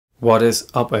What is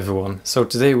up, everyone? So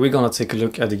today we're gonna take a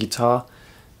look at a guitar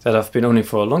that I've been owning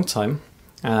for a long time,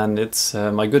 and it's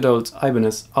my good old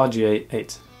Ibanez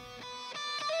RGA8.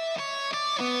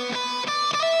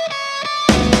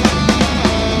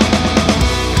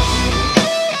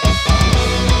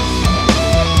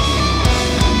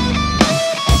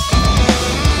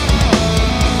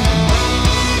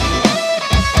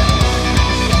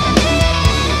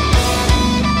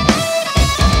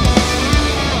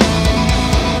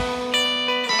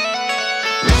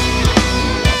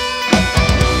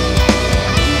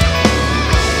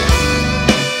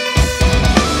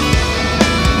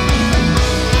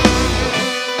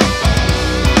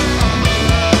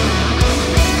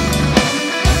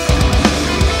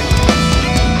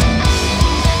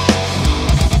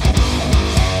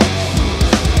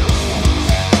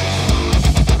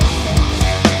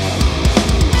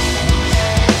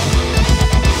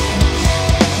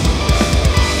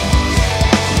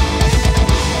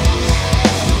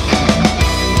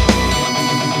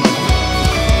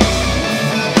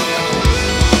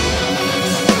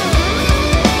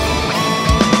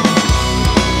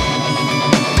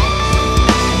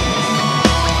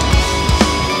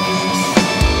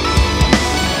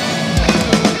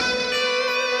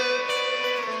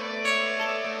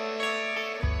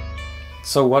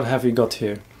 So what have we got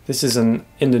here? This is an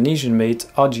Indonesian made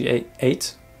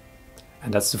RGA8,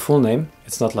 and that's the full name.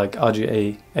 It's not like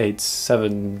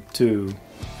RGA872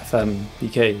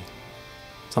 FMBK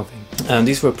something. And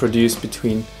these were produced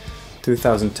between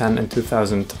 2010 and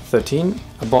 2013.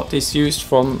 I bought this used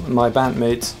from my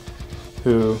bandmate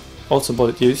who also bought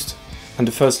it used, and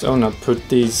the first owner put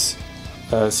these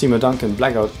Seymour Duncan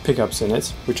Blackout pickups in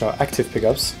it, which are active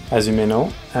pickups, as you may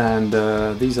know, and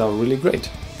these are really great.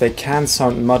 They can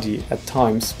sound muddy at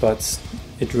times, but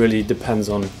it really depends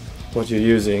on what you're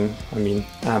using, I mean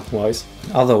amp wise.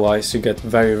 Otherwise you get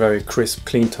very crisp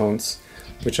clean tones,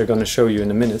 which I'm gonna show you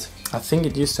in a minute. I think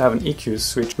it used to have an EQ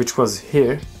switch which was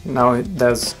here. Now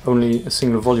there's only a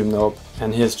single volume knob,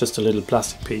 and here's just a little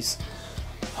plastic piece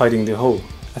hiding the hole.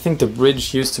 I think the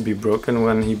bridge used to be broken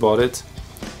when he bought it,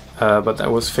 but that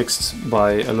was fixed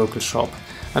by a local shop.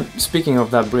 And speaking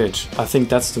of that bridge, I think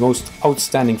that's the most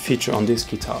outstanding feature on this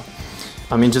guitar.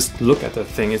 I mean, just look at that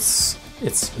thing, it's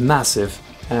massive,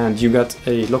 and you got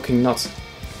a locking nut.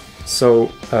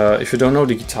 So if you don't know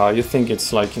the guitar, you think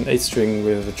it's like an 8-string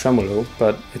with a tremolo,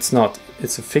 but it's not.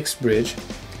 It's a fixed bridge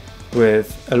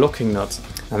with a locking nut,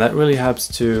 and that really helps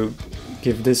to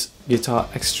give this guitar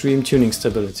extreme tuning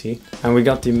stability. And we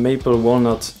got the maple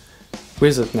walnut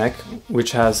wizard neck,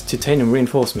 which has titanium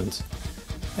reinforcement.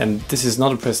 And this is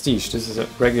not a Prestige, this is a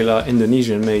regular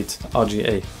Indonesian made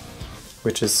RGA,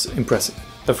 which is impressive.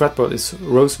 The fretboard is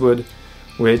rosewood,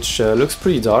 which looks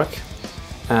pretty dark,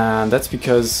 and that's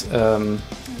because a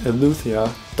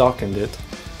luthier darkened it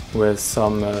with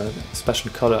some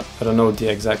special color. I don't know the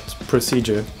exact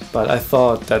procedure, but I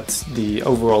thought that the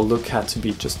overall look had to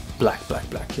be just black,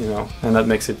 you know, and that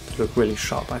makes it look really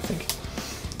sharp, I think.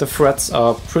 The frets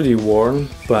are pretty worn,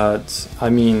 but I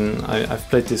mean, I've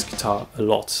played this guitar a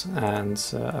lot, and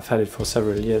I've had it for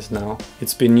several years now.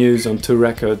 It's been used on 2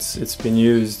 records, it's been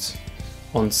used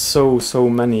on so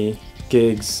many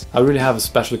gigs. I really have a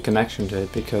special connection to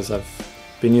it because I've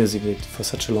been using it for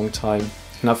such a long time.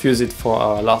 And I've used it for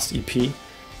our last EP,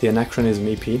 the Anachronism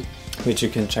EP, which you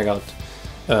can check out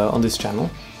on this channel.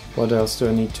 What else do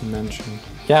I need to mention?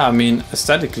 Yeah, I mean,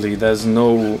 aesthetically there's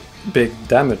no big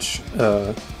damage.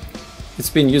 It's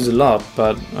been used a lot,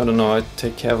 but I don't know, I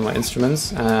take care of my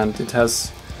instruments, and it has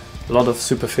a lot of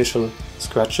superficial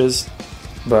scratches,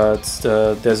 but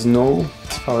there's no,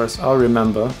 as far as I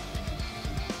remember,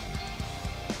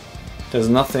 there's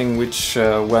nothing which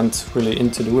went really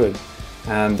into the wood,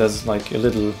 and there's like a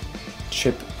little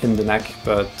chip in the neck,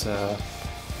 but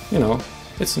you know,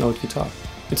 it's an old guitar,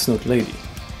 it's an old lady.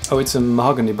 Oh, it's a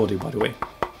mahogany body, by the way.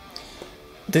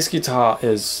 This guitar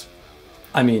is,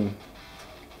 I mean,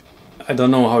 I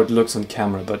don't know how it looks on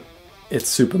camera, but it's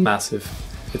super massive.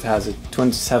 It has a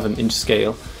 27-inch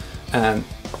scale, and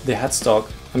the headstock,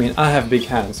 I mean, I have big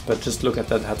hands, but just look at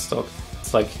that headstock.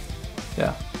 It's like,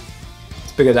 yeah,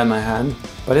 it's bigger than my hand,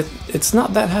 but it's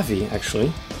not that heavy,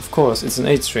 actually. Of course, it's an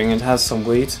 8-string, it has some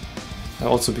weight,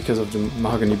 also because of the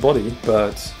mahogany body,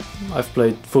 but I've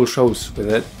played full shows with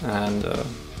it, and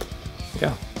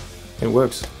yeah, it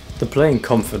works. The playing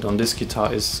comfort on this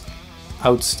guitar is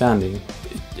outstanding.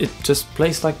 It just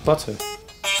plays like butter.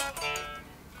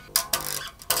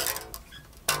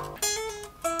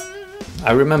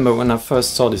 I remember when I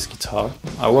first saw this guitar,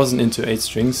 I wasn't into 8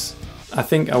 strings. I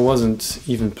think I wasn't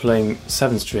even playing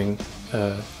 7-string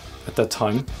at that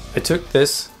time. I took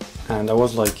this and I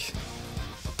was like,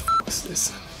 what the f fix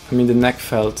this. I mean, the neck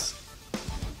felt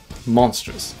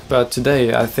monstrous, but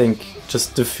today I think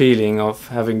just the feeling of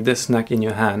having this neck in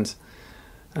your hand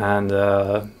and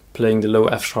playing the low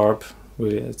F sharp,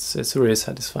 really, it's a really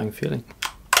satisfying feeling.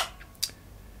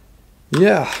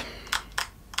 Yeah,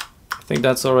 I think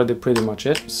that's already pretty much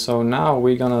it. So now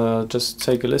we're gonna just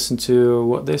take a listen to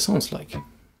what this sounds like.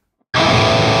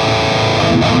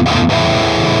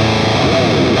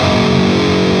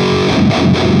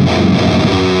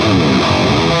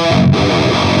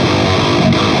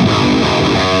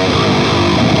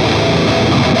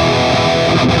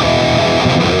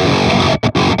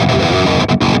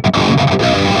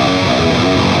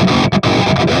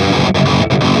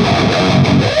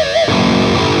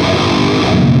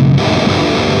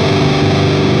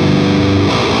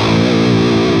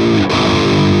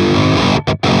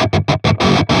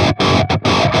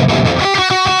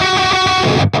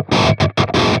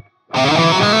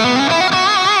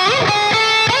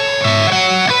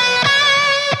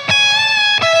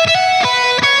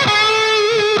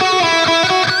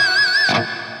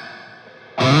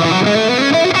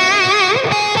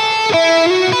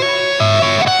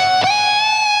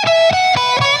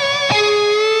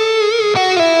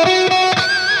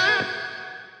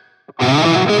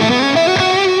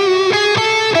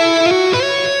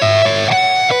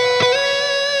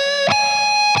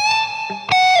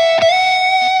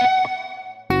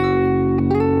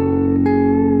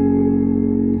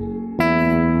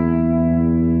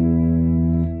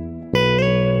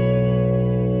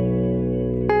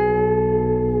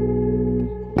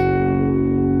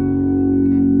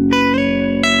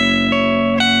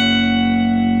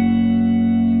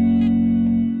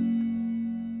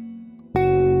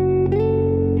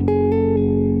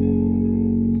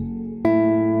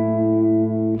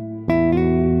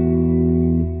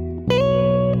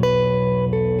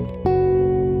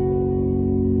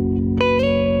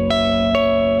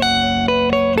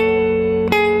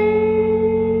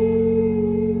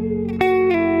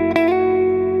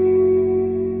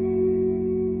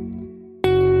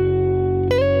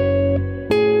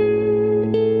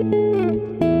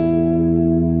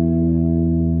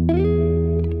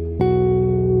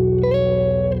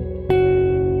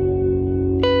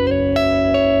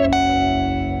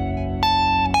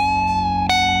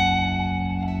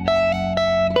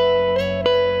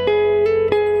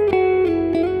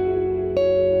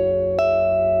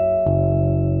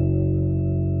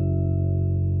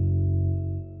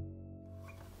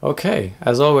 Okay,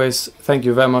 as always, thank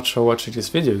you very much for watching this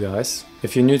video, guys.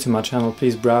 If you're new to my channel,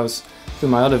 please browse through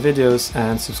my other videos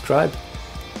and subscribe.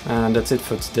 And that's it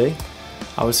for today.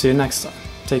 I will see you next time.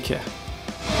 Take care.